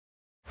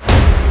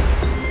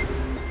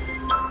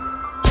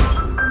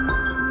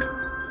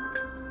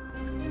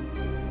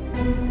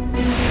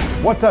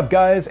What's up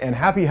guys, and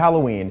happy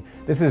Halloween.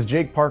 This is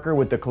Jake Parker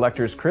with the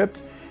Collector's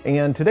Crypt,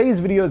 and today's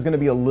video is going to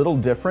be a little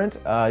different.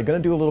 I'm going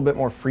to do a little bit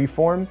more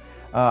freeform.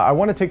 I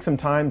want to take some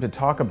time to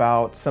talk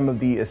about some of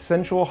the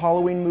essential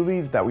Halloween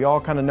movies that we all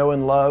kind of know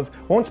and love.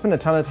 Won't spend a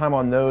ton of time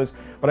on those,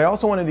 but I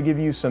also wanted to give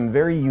you some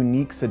very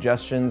unique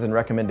suggestions and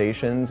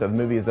recommendations of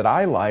movies that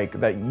I like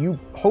that you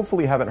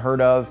hopefully haven't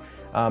heard of,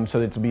 so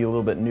that it'll be a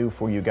little bit new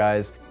for you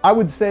guys. I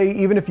would say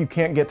even if you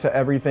can't get to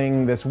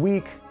everything this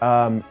week,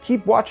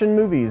 keep watching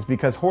movies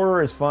because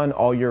horror is fun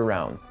all year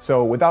round.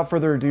 So without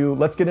further ado,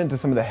 let's get into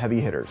some of the heavy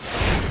hitters.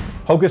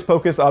 Hocus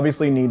Pocus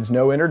obviously needs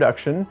no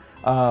introduction,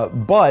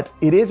 but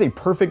it is a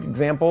perfect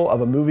example of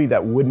a movie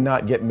that would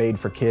not get made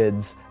for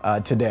kids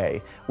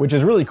today, which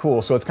is really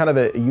cool. So it's kind of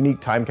a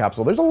unique time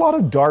capsule. There's a lot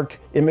of dark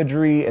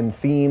imagery and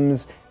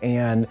themes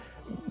and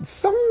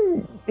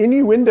some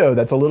innuendo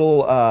that's a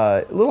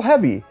little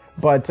heavy.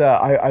 But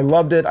I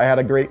loved it. I had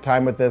a great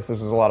time with this. This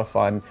was a lot of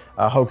fun.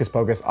 Hocus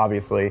Pocus,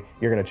 obviously,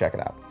 you're gonna check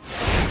it out.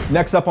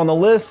 Next up on the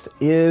list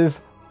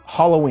is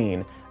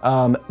Halloween.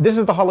 This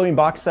is the Halloween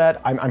box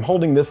set. I'm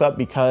holding this up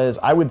because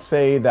I would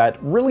say that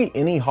really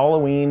any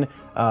Halloween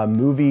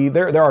movie,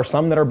 there are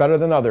some that are better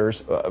than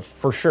others,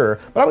 for sure,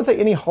 but I would say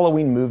any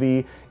Halloween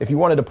movie, if you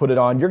wanted to put it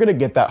on, you're gonna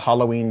get that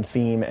Halloween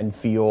theme and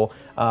feel.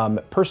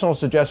 Personal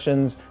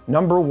suggestions,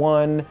 number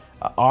one,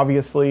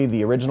 obviously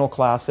the original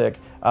classic.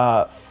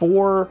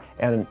 4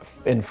 and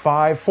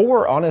 5.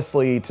 4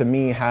 honestly to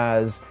me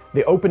has,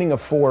 the opening of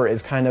 4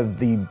 is kind of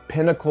the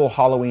pinnacle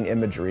Halloween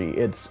imagery.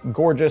 It's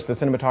gorgeous, the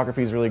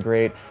cinematography is really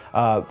great.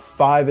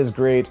 5 is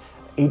great,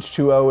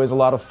 H2O is a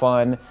lot of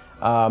fun.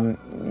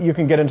 You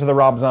can get into the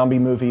Rob Zombie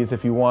movies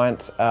if you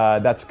want.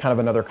 That's kind of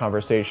another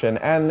conversation.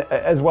 And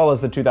as well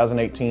as the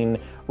 2018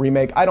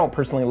 remake. I don't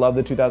personally love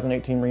the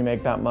 2018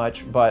 remake that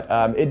much, but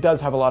it does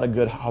have a lot of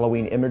good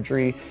Halloween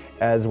imagery,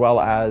 as well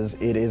as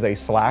it is a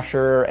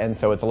slasher, and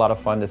so it's a lot of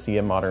fun to see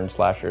a modern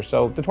slasher.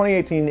 So the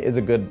 2018 is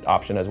a good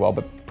option as well,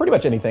 but pretty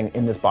much anything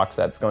in this box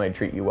set is going to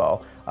treat you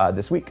well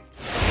this week.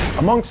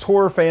 Amongst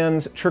horror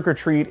fans, Trick or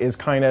Treat is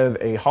kind of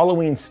a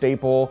Halloween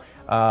staple.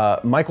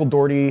 Michael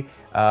Dougherty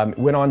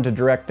went on to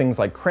direct things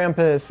like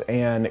Krampus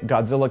and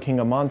Godzilla King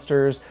of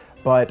Monsters,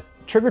 but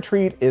Trick or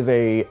Treat is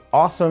a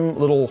awesome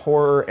little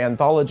horror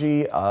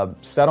anthology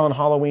set on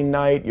Halloween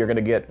night. You're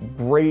gonna get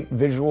great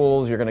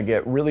visuals, you're gonna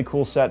get really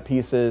cool set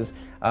pieces.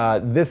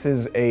 This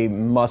is a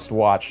must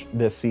watch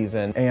this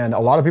season, and a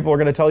lot of people are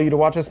gonna tell you to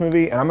watch this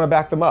movie, and I'm gonna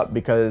back them up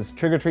because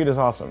Trick or Treat is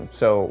awesome.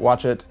 So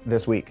watch it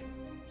this week.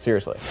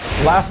 Seriously.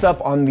 Last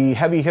up on the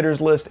heavy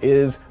hitters list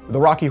is the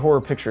Rocky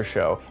Horror Picture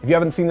Show. If you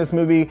haven't seen this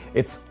movie,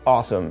 it's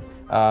awesome.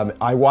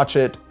 I watch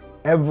it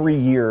every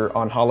year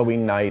on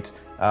Halloween night.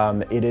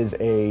 It is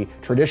a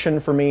tradition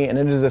for me, and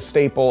it is a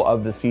staple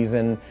of the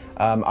season.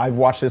 I've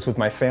watched this with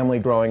my family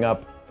growing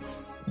up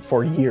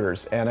for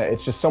years, and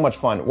it's just so much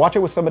fun. Watch it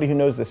with somebody who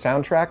knows the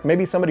soundtrack,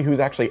 maybe somebody who's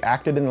actually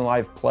acted in the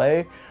live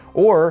play,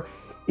 or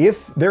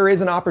if there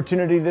is an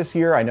opportunity this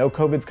year, I know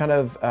COVID's kind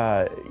of,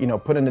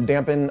 putting a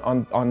dampen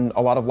on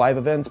a lot of live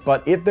events,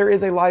 but if there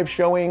is a live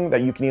showing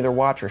that you can either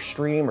watch or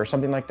stream or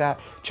something like that,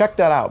 check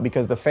that out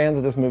because the fans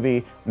of this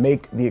movie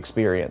make the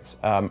experience.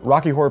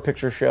 Rocky Horror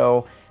Picture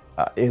Show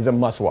is a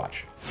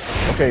must-watch.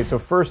 Okay, so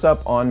first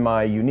up on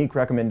my unique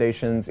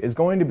recommendations is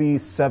going to be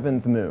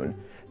Seventh Moon.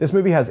 This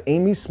movie has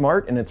Amy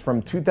Smart, and it's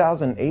from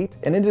 2008,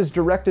 and it is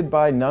directed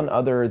by none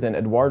other than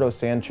Eduardo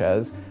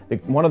Sanchez,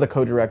 one of the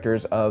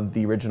co-directors of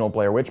the original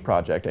Blair Witch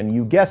Project, and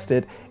you guessed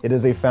it, it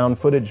is a found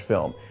footage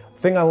film. The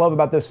thing I love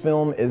about this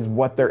film is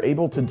what they're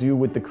able to do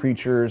with the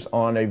creatures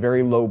on a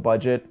very low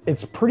budget.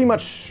 It's pretty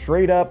much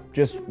straight up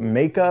just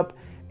makeup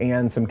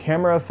and some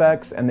camera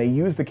effects, and they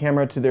use the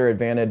camera to their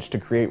advantage to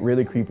create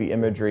really creepy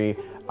imagery.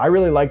 I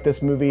really like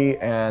this movie,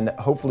 and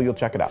hopefully you'll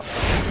check it out.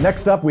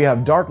 Next up, we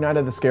have Dark Night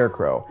of the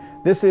Scarecrow.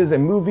 This is a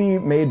movie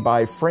made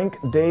by Frank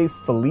De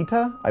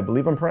Felitta. I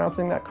believe I'm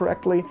pronouncing that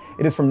correctly.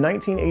 It is from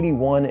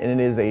 1981, and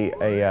it is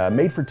a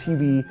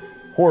made-for-TV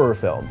horror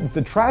film. It's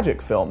a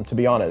tragic film, to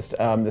be honest.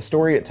 The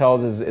story it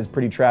tells is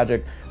pretty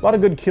tragic. A lot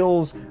of good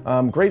kills,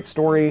 great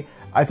story.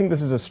 I think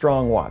this is a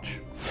strong watch.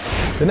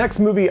 The next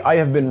movie I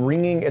have been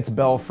ringing its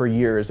bell for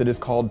years. It is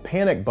called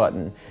Panic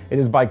Button. It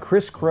is by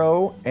Chris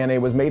Crow, and it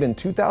was made in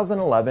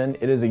 2011.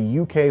 It is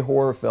a UK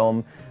horror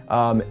film.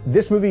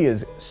 This movie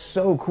is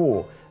so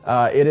cool.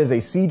 It is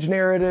a siege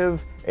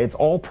narrative. It's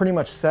all pretty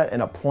much set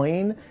in a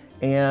plane,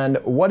 and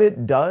what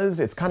it does,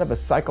 it's kind of a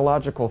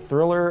psychological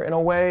thriller in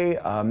a way,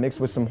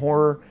 mixed with some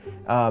horror,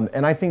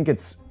 and I think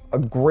it's a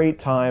great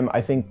time.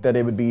 I think that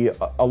it would be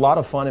a lot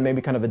of fun and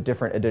maybe kind of a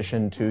different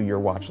addition to your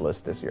watch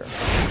list this year.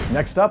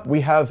 Next up, we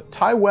have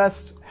Ty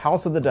West's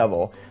House of the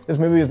Devil. This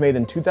movie was made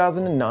in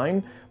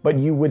 2009, but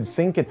you would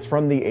think it's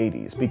from the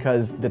 80s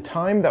because the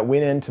time that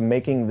went into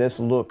making this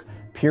look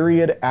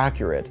period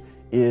accurate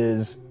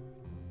is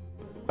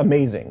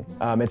amazing.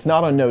 It's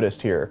not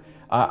unnoticed here.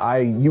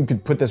 You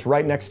could put this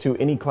right next to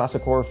any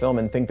classic horror film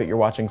and think that you're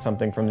watching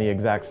something from the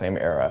exact same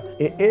era.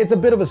 It's a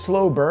bit of a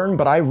slow burn,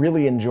 but I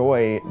really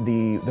enjoy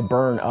the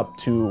burn up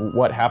to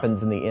what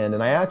happens in the end,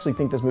 and I actually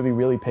think this movie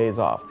really pays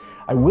off.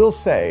 I will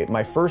say,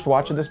 my first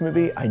watch of this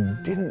movie, I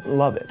didn't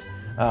love it.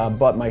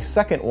 But my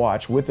second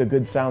watch with a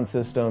good sound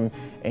system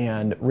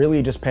and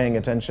really just paying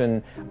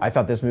attention, I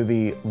thought this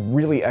movie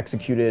really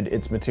executed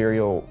its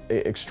material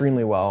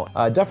extremely well.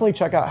 Definitely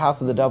check out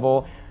House of the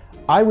Devil.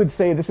 I would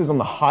say this is on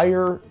the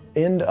higher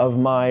end of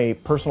my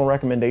personal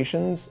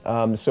recommendations.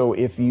 So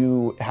if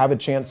you have a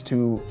chance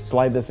to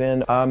slide this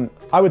in,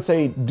 I would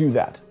say do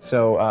that.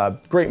 So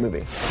great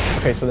movie.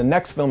 Okay, so the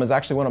next film is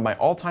actually one of my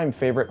all-time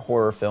favorite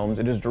horror films.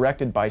 It is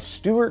directed by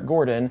Stuart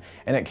Gordon,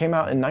 and it came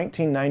out in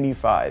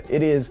 1995.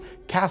 It is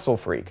Castle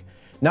Freak.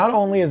 Not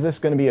only is this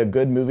going to be a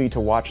good movie to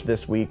watch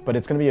this week, but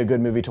it's going to be a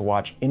good movie to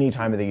watch any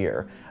time of the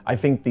year. I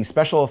think the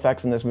special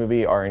effects in this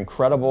movie are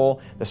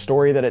incredible. The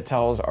story that it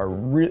tells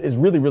is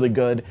really, really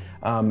good.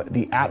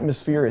 The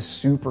atmosphere is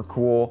super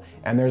cool,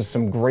 and there's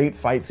some great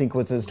fight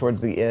sequences towards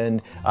the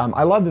end.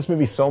 I love this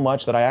movie so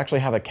much that I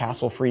actually have a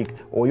Castle Freak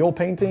oil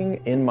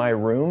painting in my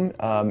room,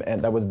 and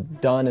that was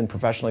done and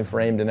professionally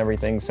framed and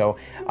everything. So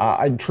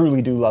I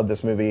truly do love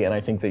this movie, and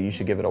I think that you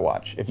should give it a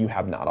watch if you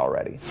have not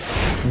already.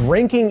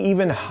 Ranking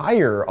even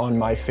higher on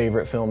my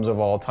favorite films of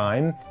all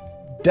time,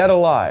 Dead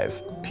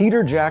Alive,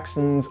 Peter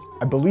Jackson's,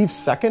 I believe,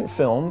 second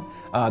film.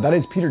 That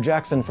is Peter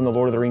Jackson from the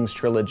Lord of the Rings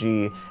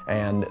trilogy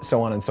and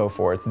so on and so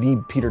forth.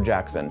 The Peter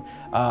Jackson.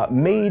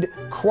 Made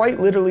quite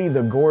literally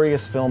the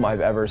goriest film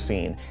I've ever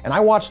seen. And I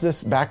watched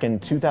this back in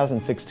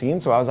 2016,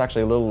 so I was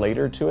actually a little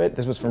later to it.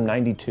 This was from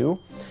 '92.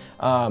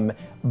 And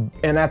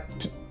at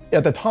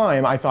the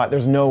time, I thought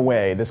there's no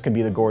way this could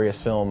be the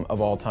goriest film of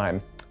all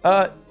time.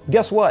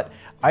 Guess what?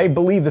 I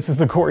believe this is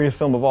the goriest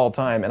film of all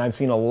time, and I've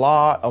seen a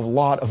lot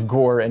of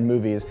gore in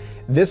movies.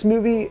 This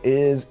movie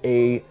is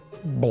a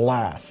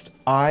blast.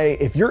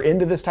 If you're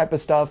into this type of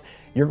stuff,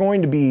 you're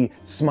going to be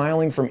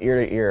smiling from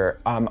ear to ear.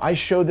 I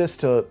show this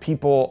to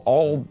people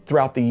all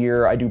throughout the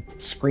year. I do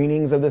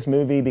screenings of this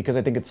movie because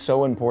I think it's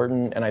so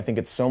important and I think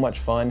it's so much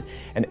fun.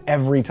 And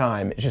every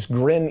time, it's just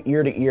grin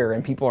ear to ear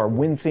and people are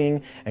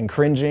wincing and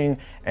cringing.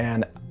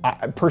 And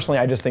personally,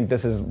 I just think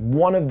this is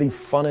one of the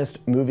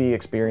funnest movie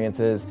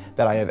experiences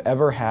that I have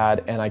ever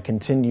had and I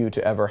continue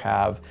to ever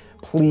have.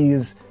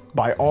 Please,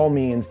 by all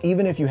means,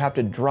 even if you have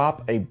to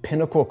drop a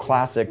pinnacle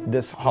classic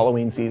this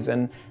Halloween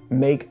season,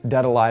 make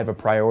Dead Alive a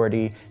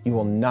priority. You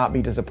will not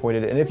be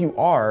disappointed. And if you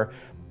are,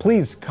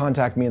 please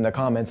contact me in the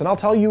comments and I'll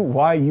tell you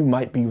why you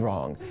might be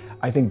wrong.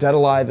 I think Dead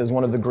Alive is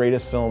one of the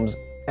greatest films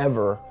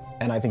ever,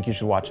 and I think you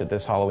should watch it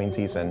this Halloween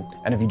season.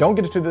 And if you don't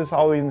get to this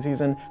Halloween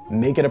season,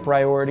 make it a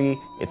priority.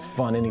 It's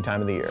fun any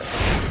time of the year.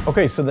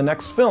 Okay, so the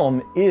next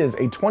film is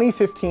a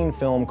 2015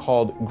 film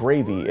called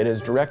Gravy. It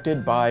is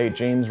directed by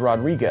James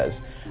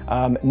Rodriguez.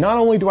 Not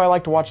only do I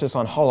like to watch this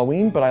on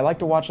Halloween, but I like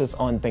to watch this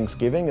on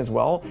Thanksgiving as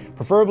well,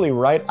 preferably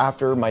right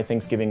after my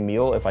Thanksgiving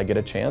meal if I get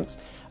a chance.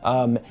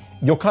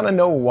 You'll kind of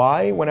know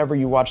why whenever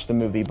you watch the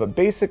movie, but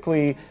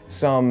basically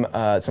some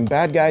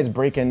bad guys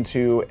break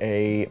into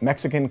a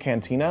Mexican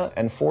cantina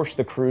and force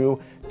the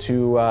crew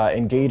to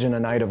engage in a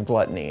night of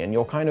gluttony, and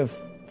you'll kind of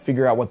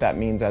figure out what that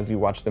means as you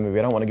watch the movie.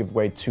 I don't want to give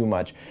away too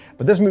much,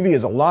 but this movie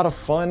is a lot of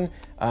fun.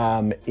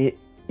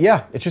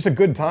 Yeah, it's just a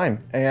good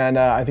time, and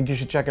I think you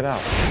should check it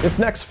out. This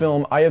next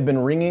film, I have been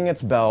ringing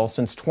its bell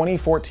since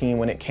 2014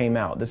 when it came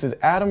out. This is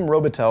Adam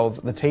Robitel's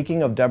The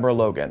Taking of Deborah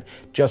Logan.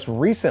 Just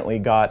recently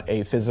got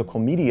a physical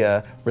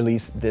media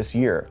release this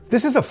year.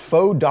 This is a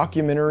faux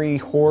documentary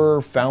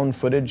horror found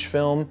footage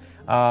film.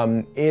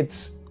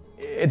 It's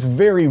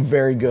very,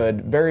 very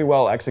good, very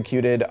well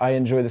executed. I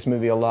enjoy this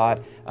movie a lot,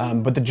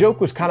 but the joke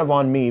was kind of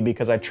on me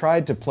because I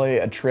tried to play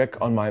a trick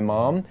on my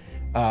mom.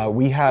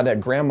 We had a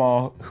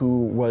grandma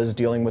who was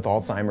dealing with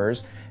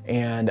Alzheimer's,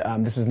 and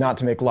this is not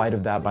to make light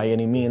of that by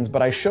any means,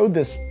 but I showed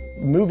this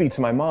movie to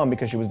my mom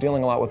because she was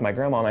dealing a lot with my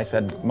grandma, and I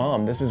said,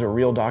 "Mom, this is a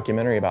real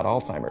documentary about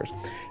Alzheimer's."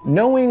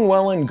 Knowing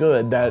well and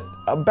good that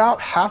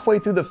about halfway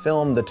through the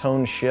film, the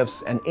tone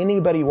shifts, and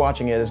anybody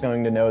watching it is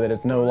going to know that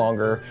it's no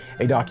longer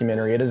a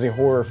documentary, it is a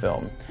horror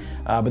film.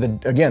 But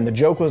again, the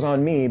joke was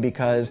on me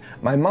because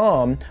my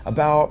mom,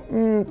 about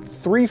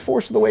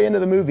 3/4 of the way into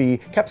the movie,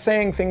 kept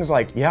saying things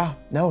like, "Yeah,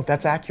 no,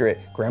 that's accurate.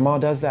 Grandma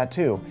does that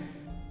too."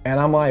 And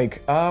I'm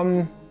like,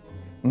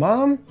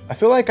 Mom, I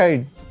feel like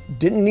I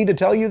didn't need to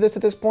tell you this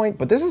at this point,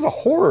 but this is a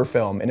horror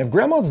film, and if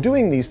Grandma's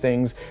doing these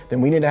things,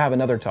 then we need to have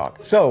another talk.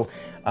 So,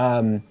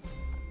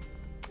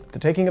 The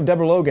Taking of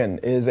Deborah Logan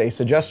is a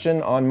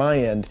suggestion on my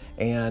end,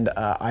 and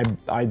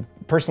I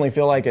personally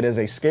feel like it is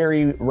a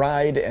scary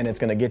ride and it's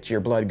gonna get your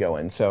blood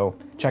going, so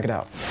check it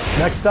out.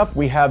 Next up,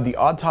 we have The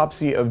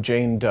Autopsy of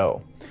Jane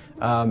Doe.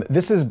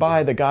 This is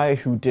by the guy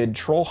who did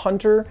Troll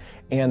Hunter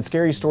and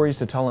Scary Stories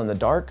to Tell in the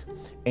Dark,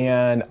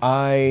 and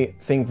I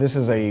think this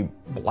is a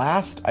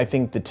blast. I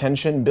think the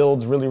tension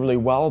builds really, really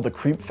well. The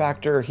creep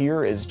factor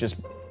here is just,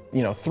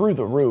 through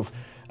the roof.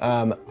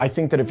 I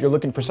think that if you're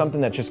looking for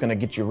something that's just gonna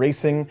get you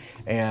racing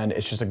and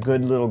it's just a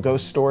good little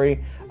ghost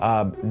story,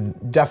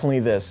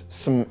 definitely this.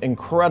 Some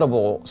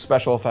incredible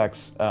special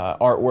effects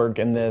artwork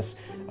in this.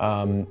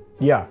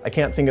 Yeah, I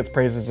can't sing its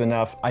praises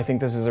enough. I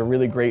think this is a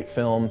really great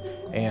film,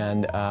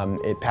 and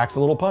it packs a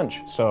little punch,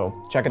 so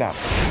check it out.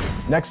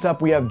 Next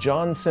up, we have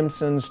John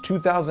Simpson's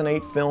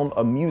 2008 film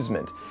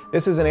Amusement.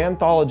 This is an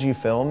anthology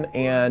film,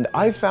 and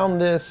I found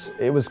this,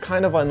 it was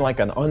kind of on like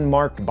an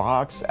unmarked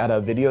box at a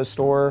video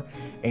store,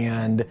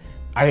 and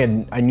I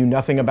knew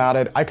nothing about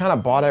it. I kind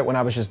of bought it when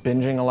I was just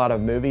binging a lot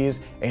of movies,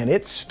 and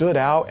it stood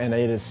out, and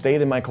it has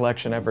stayed in my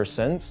collection ever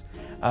since.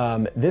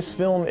 This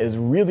film is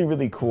really,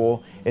 really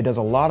cool. It does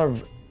a lot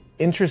of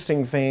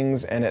interesting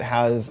things, and it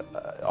has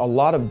a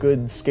lot of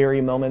good,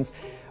 scary moments.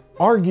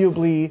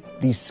 Arguably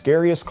the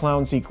scariest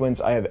clown sequence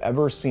I have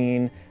ever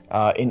seen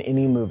in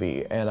any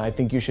movie, and I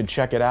think you should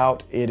check it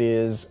out.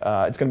 It's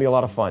gonna be a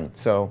lot of fun,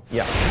 so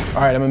yeah.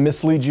 All right, I'm gonna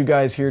mislead you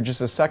guys here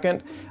just a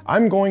second.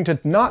 I'm going to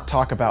not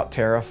talk about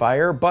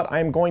Terrifier, but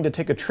I'm going to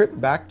take a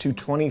trip back to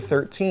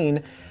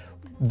 2013,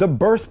 the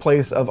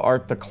birthplace of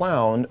Art the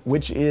Clown,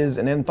 which is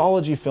an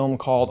anthology film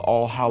called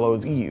All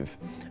Hallows Eve.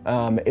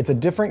 It's a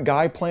different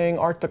guy playing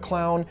Art the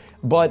Clown,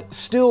 but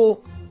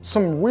still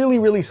some really,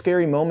 really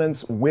scary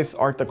moments with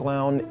Art the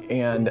Clown,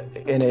 and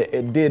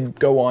it did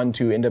go on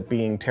to end up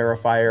being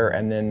Terrifier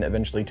and then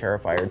eventually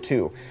Terrifier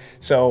 2.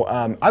 So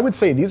I would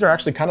say these are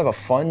actually kind of a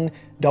fun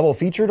double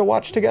feature to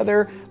watch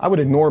together. I would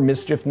ignore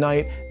Mischief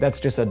Night. That's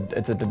just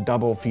it's a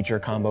double feature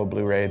combo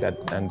Blu-ray that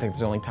I think it's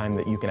the only time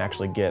that you can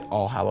actually get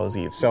All Hallows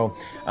Eve. So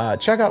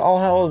check out All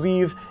Hallows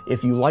Eve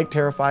if you like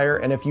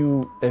Terrifier, and if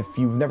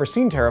you've never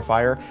seen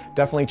Terrifier,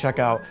 definitely check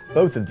out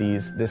both of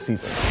these this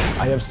season.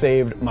 I have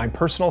saved my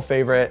personal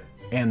favorite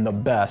and the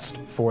best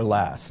for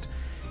last.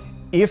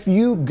 If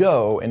you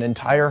go an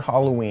entire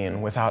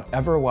Halloween without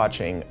ever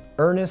watching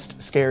Ernest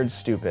Scared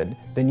Stupid,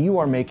 then you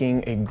are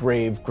making a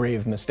grave,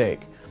 grave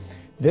mistake.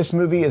 This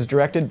movie is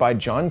directed by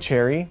John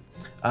Cherry,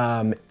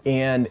 and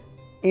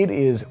it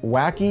is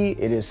wacky,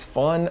 it is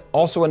fun.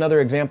 Also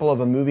another example of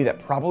a movie that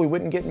probably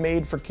wouldn't get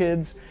made for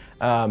kids,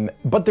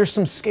 but there's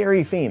some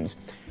scary themes.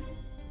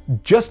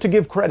 Just to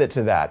give credit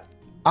to that,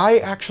 I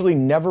actually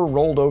never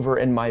rolled over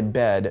in my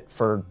bed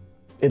for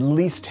at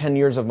least 10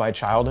 years of my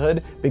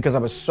childhood because I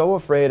was so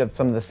afraid of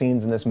some of the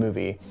scenes in this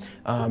movie.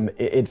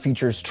 It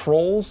features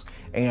trolls,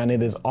 and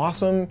it is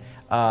awesome.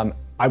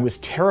 I was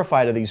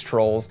terrified of these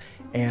trolls,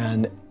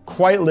 and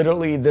quite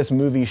literally, this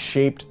movie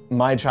shaped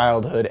my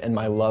childhood and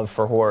my love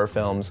for horror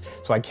films,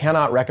 so I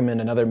cannot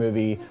recommend another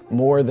movie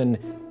more than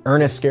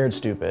Ernest Scared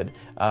Stupid.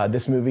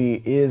 This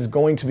movie is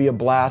going to be a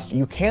blast.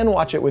 You can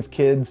watch it with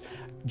kids.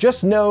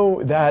 Just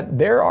know that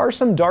there are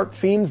some dark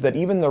themes that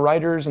even the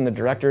writers and the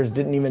directors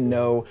didn't even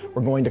know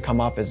were going to come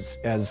off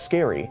as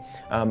scary.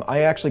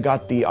 I actually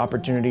got the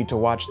opportunity to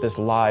watch this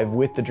live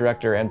with the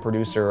director and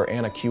producer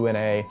and a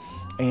Q&A,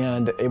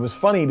 and it was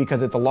funny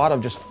because it's a lot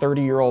of just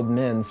 30-year-old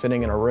men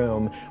sitting in a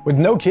room with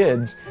no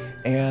kids,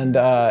 and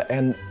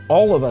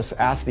all of us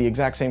asked the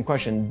exact same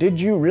question: did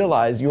you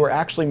realize you were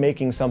actually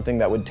making something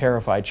that would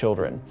terrify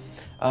children?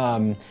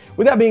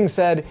 With that being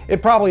said,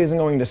 it probably isn't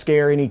going to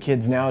scare any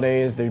kids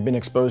nowadays. They've been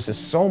exposed to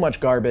so much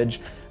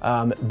garbage,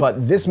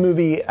 but this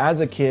movie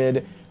as a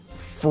kid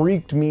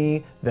freaked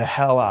me the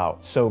hell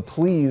out. So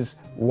please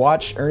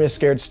watch Ernest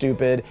Scared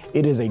Stupid.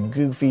 It is a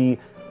goofy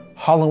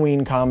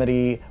Halloween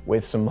comedy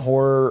with some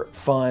horror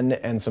fun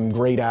and some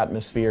great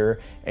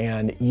atmosphere,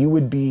 and you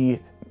would be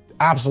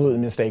absolutely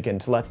mistaken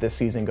to let this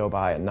season go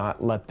by and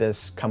not let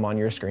this come on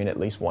your screen at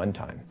least one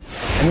time.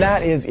 And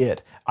that is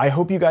it. I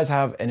hope you guys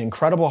have an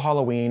incredible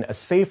Halloween, a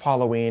safe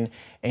Halloween,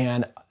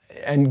 and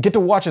get to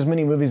watch as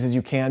many movies as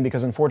you can,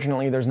 because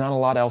unfortunately there's not a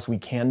lot else we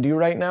can do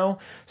right now.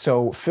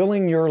 So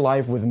filling your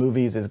life with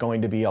movies is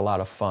going to be a lot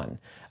of fun.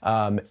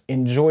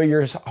 Enjoy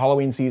your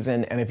Halloween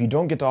season, and if you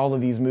don't get to all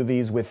of these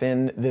movies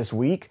within this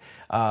week,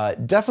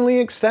 definitely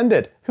extend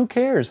it. Who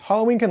cares?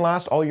 Halloween can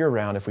last all year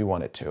round if we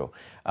want it to.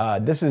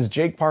 This is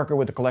Jake Parker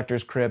with the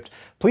Collector's Crypt.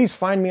 Please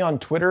find me on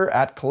Twitter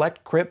at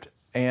CollectCrypt,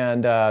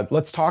 and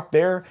let's talk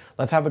there.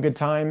 Let's have a good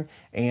time,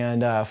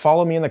 and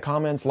follow me in the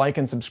comments, like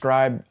and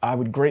subscribe. I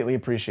would greatly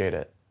appreciate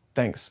it.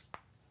 Thanks.